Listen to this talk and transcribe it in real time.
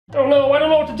Oh no, I don't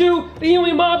know what to do. The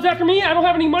alien mob's after me. I don't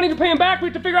have any money to pay him back. We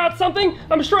have to figure out something.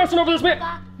 I'm stressing over this man.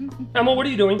 Emma, what are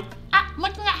you doing?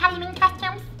 Looking at Halloween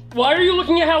costumes. Why are you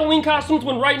looking at Halloween costumes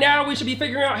when right now we should be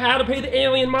figuring out how to pay the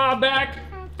alien mob back?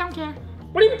 Don't care.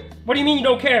 What do you mean you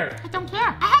don't care? I don't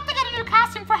care. I have to get a new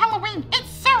costume for Halloween. It's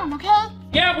soon, okay?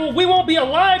 Yeah, well, we won't be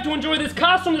alive to enjoy this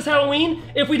costume this Halloween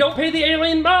if we don't pay the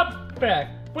alien mob back.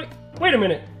 Wait a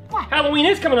minute. What? Halloween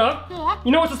is coming up. Yeah.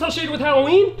 You know what's associated with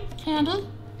Halloween? Candy.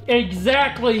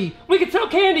 Exactly. We can sell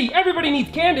candy. Everybody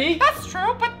needs candy. That's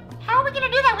true, but how are we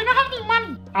gonna do that? We don't have any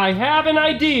money. I have an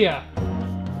idea.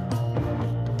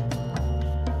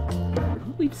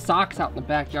 Who leaves socks out in the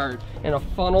backyard and a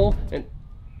funnel and...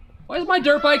 Why does my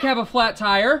dirt bike have a flat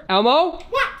tire? Elmo?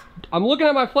 What? I'm looking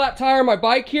at my flat tire on my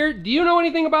bike here. Do you know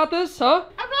anything about this, huh?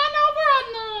 I ran over a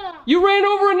nail. You ran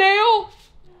over a nail?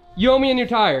 You owe me a new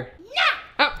tire.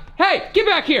 No. Hey, get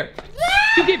back here.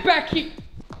 You get back here.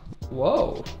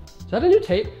 Whoa, is that a new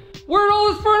tape? Where'd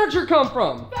all this furniture come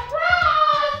from?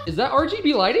 Surprise! Is that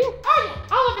RGB lighting? Oh yeah,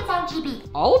 all of it's RGB.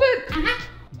 All of it? Uh-huh.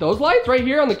 Those lights right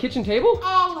here on the kitchen table?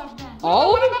 All of them.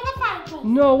 All of them? The fireplace.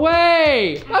 No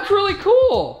way! That's really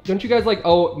cool! Don't you guys like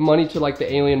owe money to like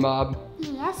the alien mob?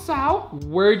 Yeah, so?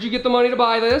 Where'd you get the money to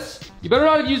buy this? You better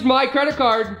not have used my credit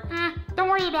card. Don't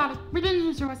worry about it. We didn't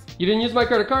use yours. You didn't use my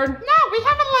credit card? No, we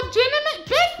have a legitimate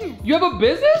business. You have a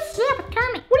business? Yeah, with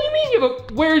Kermit. What do you mean you have a,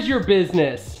 where's your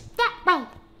business? That way.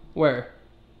 Where?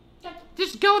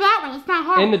 Just go that way, it's not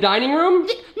hard. In the dining room?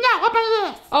 No, up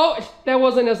on this. Oh, that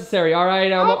wasn't necessary. All right,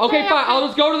 Elmo. Okay, fine. I'll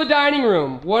just go to the dining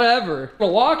room. Whatever.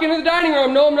 I'll walk into the dining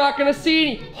room. No, I'm not gonna see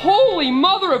any. Holy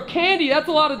mother of candy. That's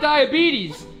a lot of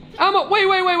diabetes. Elmo,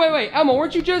 wait. Elmo,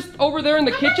 weren't you just over there in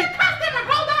the kitchen?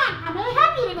 Hold on. I'm really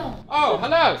happy today. Oh,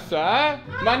 hello, sir.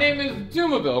 My name is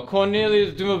Doomaville,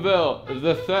 Cornelius Doomaville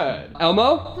III.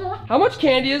 Elmo, how much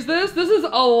candy is this? This is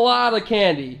a lot of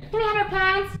candy. 300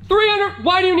 pounds. 300?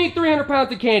 Why do you need 300 pounds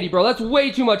of candy, bro? That's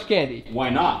way too much candy. Why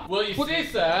not? Well, you see,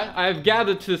 sir, I have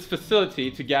gathered to this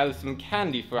facility to gather some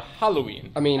candy for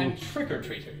Halloween. And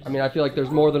trick-or-treaters. I mean, I feel like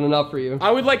there's more than enough for you. I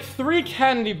would like 3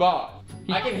 candy bars.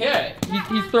 I can hear it.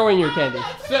 He's throwing your candy.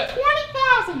 Sir,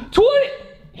 20,000. 20?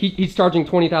 He's charging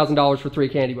 $20,000 for 3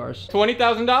 candy bars.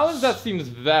 $20,000? That seems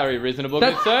very reasonable,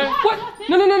 good sir. What?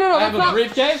 No, I have a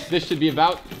briefcase. This should be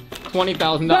about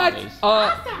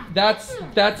 $20,000.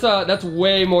 That's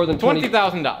way more than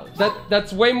 $20,000.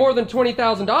 That's way more than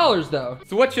 $20,000 though.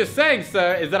 So what you're saying,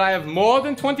 sir, is that I have more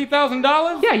than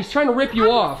 $20,000? Yeah, he's trying to rip you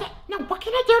off. No, what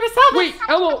can I do to sell this? Wait,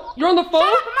 Elmo, you're on the phone?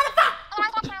 Shut up, I'm on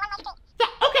the phone.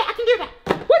 Yeah, okay, I can do that.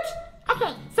 What?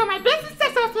 Okay, so my business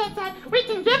associate said we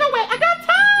can give away a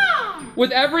guitar.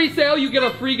 With every sale, you get a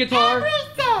free guitar? Every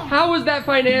sale. How is that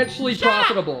financially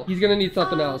profitable? He's gonna need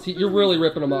something else. You're really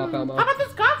ripping him off, Elmo. How about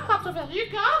this golf club over there? You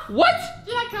golf? What?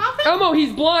 You like golfing? Elmo,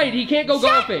 he's blind. He can't go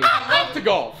golfing. I love to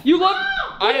golf. You love...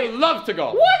 I love to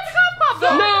golf. What? Golf club.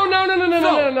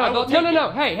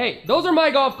 No. Hey, those are my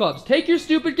golf clubs. Take your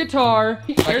stupid guitar.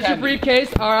 Here's your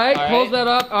briefcase. All right, close that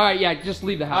up. All right, yeah, just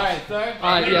leave the house. All right, sir.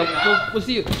 All right, yeah, we'll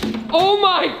see you. Oh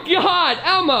my God,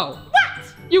 Elmo.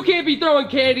 What? You can't be throwing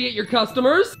candy at your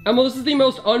customers. Elmo, this is the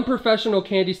most unprofessional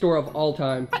candy store of all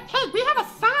time. But hey, we have a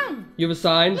sign. You have a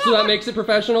sign, so that makes it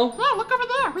professional? Yeah, look over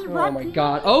there. We Oh my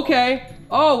God, okay.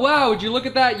 Oh wow, would you look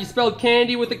at that? You spelled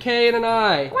candy with a K and an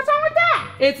I. What's wrong with that?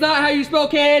 It's not how you spell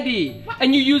candy.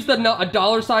 And you used a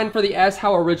dollar sign for the S.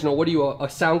 How original. What are you, a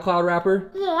SoundCloud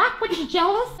rapper? Yeah, what, you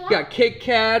jealous? You got Kit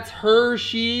Kats,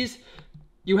 Hershey's.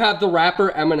 You have the rapper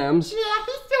M&M's. Yeah,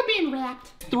 he's still being wrapped.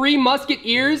 3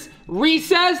 Musketeers.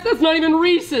 Reese's? That's not even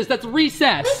Reese's, that's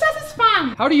Recess. Recess is fine.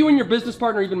 How do you and your business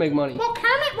partner even make money? Well,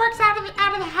 Kermit works out of the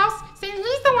house, saying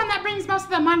he's the one that brings most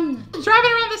of the money in. He's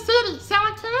driving around the city,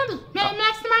 selling candy,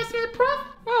 maximizing the profit.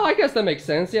 Well, I guess that makes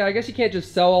sense. Yeah, I guess you can't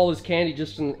just sell all his candy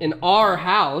just in our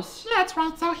house. Yeah, that's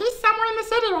right. So he's somewhere in the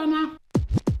city right now.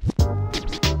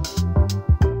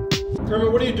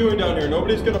 Kermit, what are you doing down here?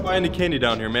 Nobody's gonna buy any candy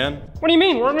down here, man. What do you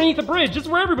mean? We're underneath the bridge. This is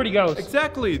where everybody goes.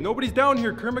 Exactly. Nobody's down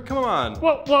here, Kermit. Come on.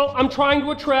 Well, I'm trying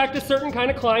to attract a certain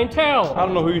kind of clientele. I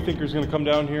don't know who you think is gonna come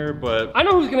down here, but... I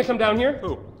know who's gonna come down here.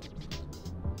 Who?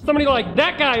 Somebody like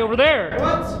that guy over there.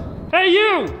 What? Hey,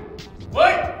 you!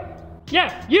 What?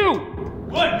 Yeah, you!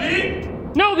 What, me?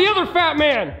 No, the other fat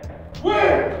man!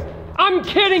 Where? I'm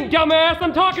kidding, dumbass!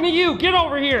 I'm talking to you! Get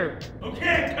over here!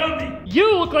 Okay, I'm coming.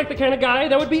 You look like the kind of guy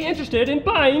that would be interested in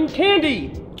buying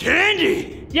candy!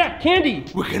 Candy? Yeah, candy!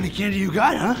 What kind of candy you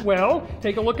got, huh? Well,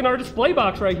 take a look in our display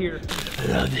box right here. I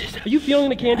love this. Are you feeling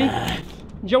the candy?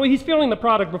 Joey, he's feeling the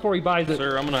product before he buys it.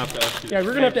 Sir, I'm gonna have to ask you. Yeah,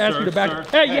 we're gonna have to ask Sir, you to back...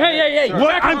 sir. Hey! What?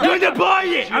 back I'm up. going to buy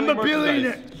it. I'm a Merchandise.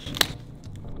 billionaire.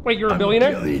 Wait, you're a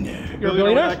billionaire? Billionaire. You're a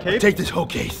billionaire? Take this whole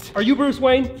case. Are you Bruce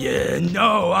Wayne? Yeah,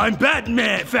 no, I'm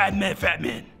Batman. Fat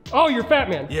man. Oh, you're Fat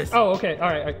Man. Yes. Oh, okay. All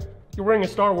right. You're wearing a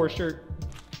Star Wars shirt.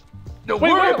 Don't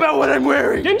Wait, worry wait. about what I'm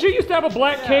wearing. Didn't you used to have a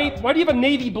black cape? Why do you have a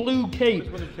navy blue cape?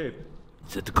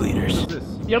 It's at the cleaners.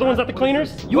 The other one's at the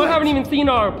cleaners? You What? haven't even seen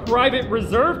our private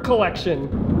reserve collection.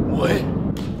 What?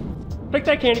 Pick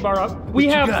that candy bar up. We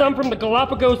you have got? some from the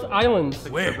Galapagos Islands.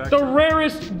 Where? The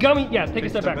rarest gummy. Yeah, take a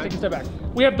step back. Take a step back.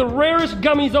 We have the rarest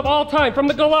gummies of all time from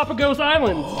the Galapagos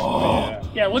Islands. Oh.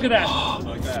 Yeah, look at that.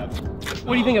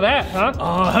 What do you think of that, huh?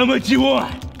 How much you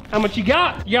want? How much you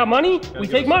got? You got money? We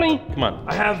take money. Come on.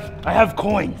 I have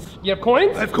coins. You have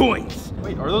coins? I have coins.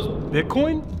 Wait, are those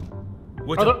Bitcoin?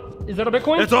 What's Is that a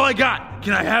Bitcoin? That's all I got.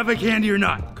 Can I have a candy or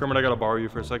not? Kermit, I gotta borrow you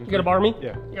for a second. You gotta borrow me?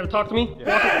 Yeah. You gotta talk to me?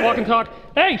 Walk and talk.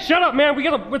 Hey, shut up, man.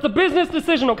 It's a business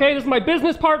decision, okay? This is my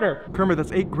business partner. Kermit,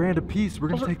 that's $8,000 a piece. We're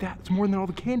gonna take that. It's more than all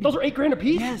the candy. Those are $8,000 a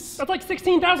piece? Yes. That's like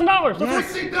 $16,000.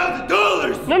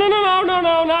 $16,000.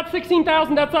 No, not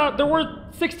 $16,000. That's they're worth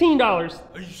 $16.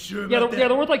 Are you sure Yeah, about that?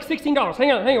 they're worth like $16.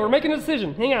 Hang on. We're making a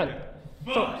decision. Hang on.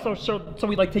 So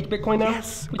we like take Bitcoin now?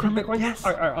 Yes, We take Kermit, Bitcoin? yes.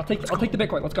 All right, I'll take the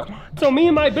Bitcoin. Let's go. So me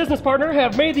and my business partner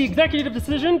have made the executive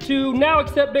decision to now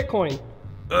accept Bitcoin.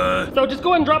 So just go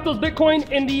ahead and drop those Bitcoin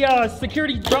in the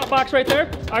security drop box right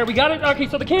there. All right, we got it. Okay,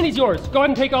 so the candy's yours. Go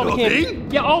ahead and take all the whole candy. thing?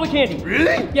 Yeah, all the candy.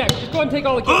 Really? Yeah, just go ahead and take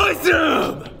all the candy.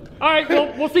 Awesome. All right,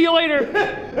 well, we'll see you later.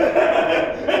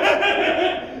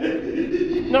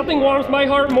 Nothing warms my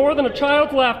heart more than a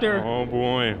child's laughter. Oh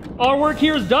boy. Our work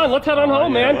here is done. Let's head on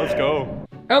home, man. Let's go.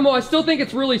 Elmo, I still think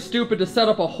it's really stupid to set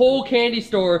up a whole candy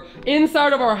store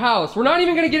inside of our house. We're not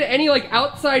even gonna get any like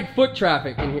outside foot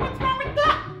traffic in here. What's wrong with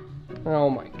that? Oh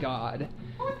my God.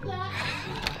 What's that?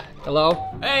 Hello?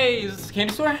 Hey, is this a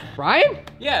candy store? Ryan?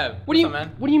 Yeah. What do you what's up,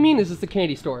 man? What do you mean is this a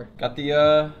candy store? Got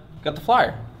the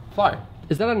flyer.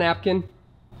 Is that a napkin?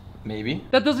 Maybe.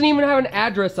 That doesn't even have an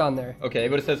address on there. Okay,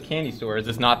 but it says candy store. Is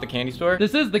this not the candy store?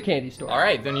 This is the candy store. All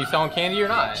right, then you selling candy or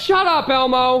not? Shut up,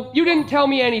 Elmo. You didn't tell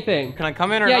me anything. Can I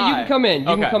come in or Yeah, not? you can come in. You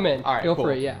Okay. can come in. All right, Go cool.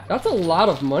 for it, yeah. That's a lot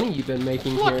of money you've been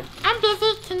making here. Look, I'm busy.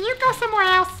 Can you go somewhere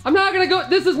else? I'm not gonna go.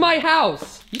 This is my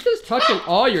house. You just touching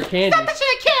all your candy. Stop touching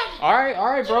the candy. All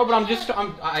right, bro. But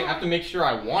I have to make sure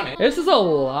I want it. This is a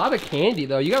lot of candy,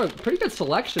 though. You got a pretty good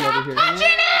selection over here. Touching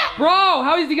it. Bro,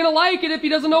 how is he gonna like it if he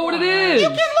doesn't know what it is? You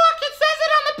can look. It says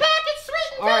it on the package.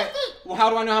 Sweet and All right. tasty. Well, how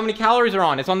do I know how many calories are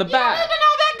on? It's on the You don't back. need to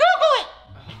know that.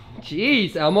 Google it.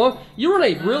 Jeez, Elmo. You run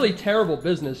a really terrible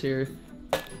business here.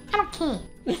 I don't care.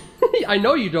 I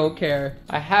know you don't care.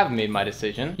 I have made my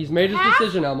decision. He's made his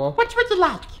decision, Elmo. Which would you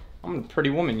like? I'm a pretty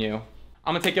woman, you.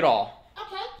 I'm gonna take it all.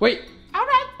 Okay. Wait, All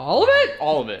right. all of it?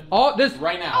 All of it. All this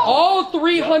Right now. All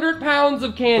 300 pounds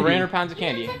of candy. 300 pounds of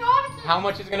candy. Take all of it. How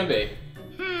much is it gonna be?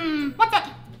 What's that?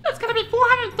 That's gonna be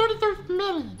 433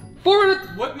 million.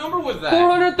 400, What number was that?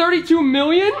 432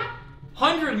 million?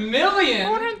 100 million?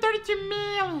 432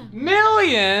 million.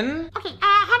 Million? Okay,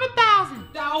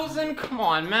 100,000. Thousand? Come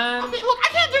on, man. Okay, look, I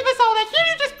can't do this all day. Can't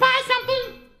you just buy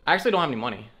something? I actually don't have any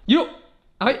money. You,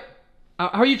 how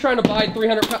are you trying to buy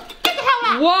 300 pounds? Get the hell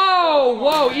out.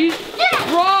 Whoa, Yeah.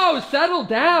 bro, settle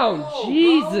down.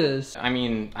 Jesus. I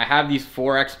mean, I have these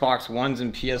 4 Xbox Ones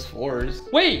and PS4s.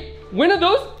 Wait, when are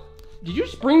those? Did you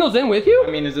just bring those in with you?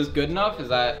 I mean, is this good enough? Is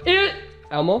that...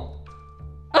 Elmo?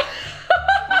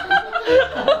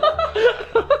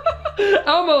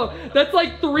 Elmo, that's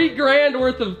like $3,000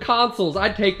 worth of consoles.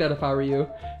 I'd take that if I were you.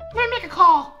 Let me make a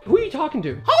call. Who are you talking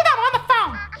to? Hold on the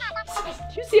phone.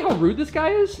 Do you see how rude this guy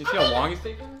is? You see how long it's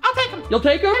taking? I'll take him. You'll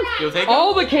take him? You'll take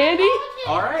All the candy?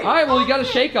 All right. All right, well, you got to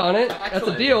shake on it. That's a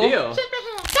Excellent. deal. Shake my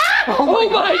hand. Stop. Oh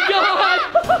my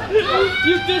God!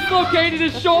 You dislocated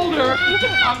his shoulder.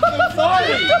 I'm so sorry.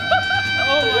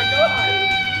 Oh my god.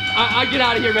 I get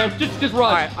out of here, man. Just run.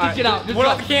 All right. Just get out. Just What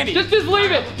go. about the candy? Just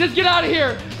leave it. Just get out of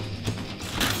here.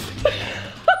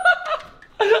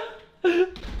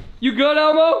 You good,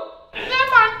 Elmo?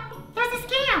 Never mind. There's a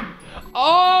scam.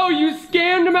 Oh, you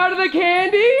scammed him out of the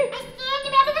candy? I scammed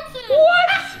him out of the candy. What?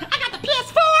 I got the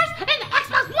PS4s and the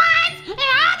Xbox Ones and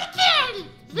all the candy.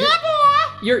 Yeah,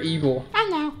 boy. You're evil. I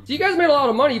know. So you guys made a lot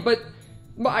of money, but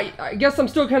I guess I'm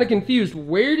still kind of confused.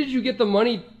 Where did you get the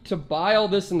money to buy all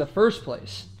this in the first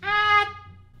place?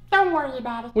 Don't worry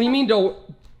about it. What do you mean, don't...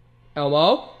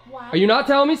 Elmo? What? Are you not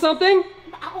telling me something?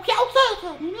 Okay.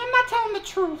 I'm not telling the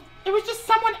truth. It was just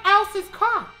someone else's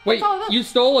car. Wait, That's all it is. you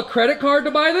stole a credit card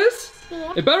to buy this?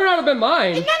 Yeah. It better not have been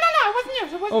mine. No, it wasn't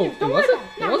yours. It wasn't Oh, yours. it Don't worry wasn't? about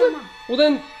it. It No, wasn't? no. Well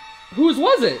then, whose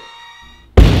was it?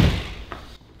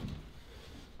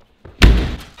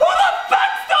 Who the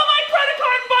fuck stole my credit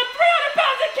card and bought 300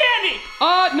 pounds of candy?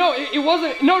 No, it it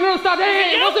wasn't. No, stop.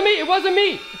 Hey, it wasn't me. It wasn't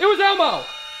me. It was Elmo. Elmo?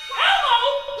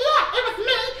 Yeah, it was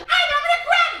me. I'm gonna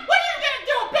grab it. What are you gonna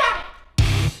do about it?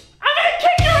 I'm gonna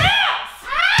kick your ass!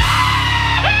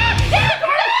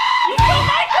 You stole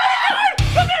my credit card!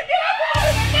 Come here, get out from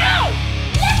over there now!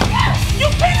 You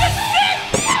piece of shit!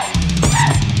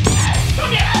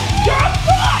 Come here! You're a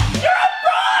fraud! You're a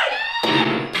fraud!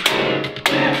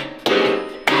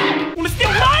 Wanna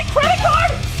steal my credit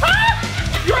card? Huh?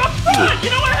 You're a fraud! You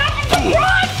know what happens to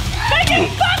fraud? They get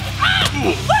fucked up!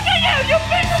 Look at you! You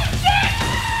piece of shit!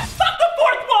 Stop the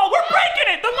fourth wall! We're breaking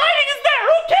it! The lighting is there!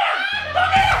 Who cares?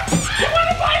 Come here! You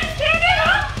wanna buy this candy,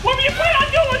 huh? What were you planning on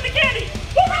doing with the candy?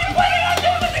 What were you planning on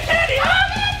doing with the candy, huh?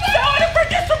 Selling it for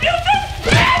distribution?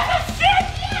 Piece of shit!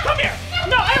 Come here!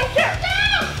 No, I don't care!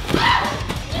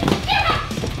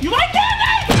 You like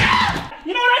candy?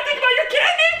 You know what I think about your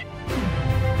candy?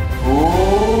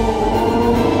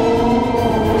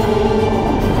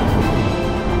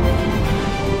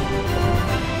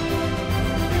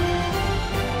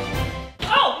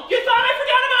 Oh, you thought I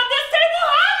forgot about this table,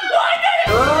 huh? Well, I did it!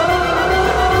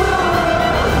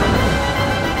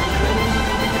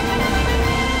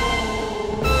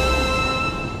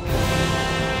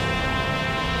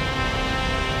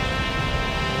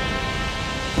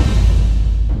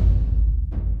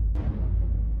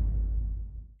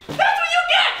 That's what you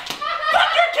get!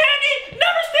 Fuck your candy!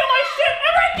 Never steal my shit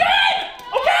ever again!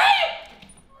 Okay?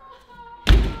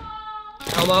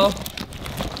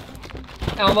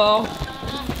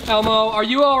 Elmo, are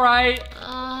you all right?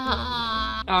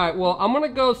 All right, well, I'm gonna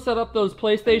go set up those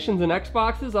PlayStations and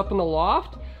Xboxes up in the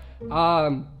loft.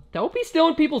 Don't be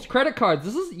stealing people's credit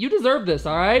cards. You deserve this,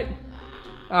 all right?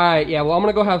 All right, yeah, well, I'm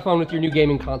gonna go have fun with your new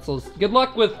gaming consoles. Good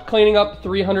luck with cleaning up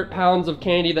 300 pounds of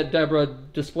candy that Deborah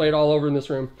displayed all over in this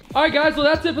room. All right, guys, well,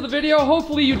 that's it for the video.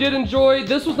 Hopefully you did enjoy.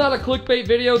 This was not a clickbait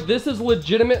video. This is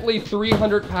legitimately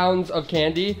 300 pounds of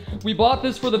candy. We bought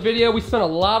this for the video. We spent a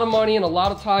lot of money and a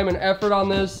lot of time and effort on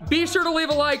this. Be sure to leave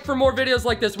a like for more videos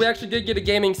like this. We actually did get a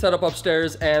gaming setup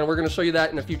upstairs, and we're gonna show you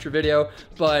that in a future video,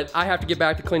 but I have to get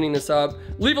back to cleaning this up.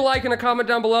 Leave a like and a comment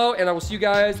down below, and I will see you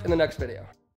guys in the next video.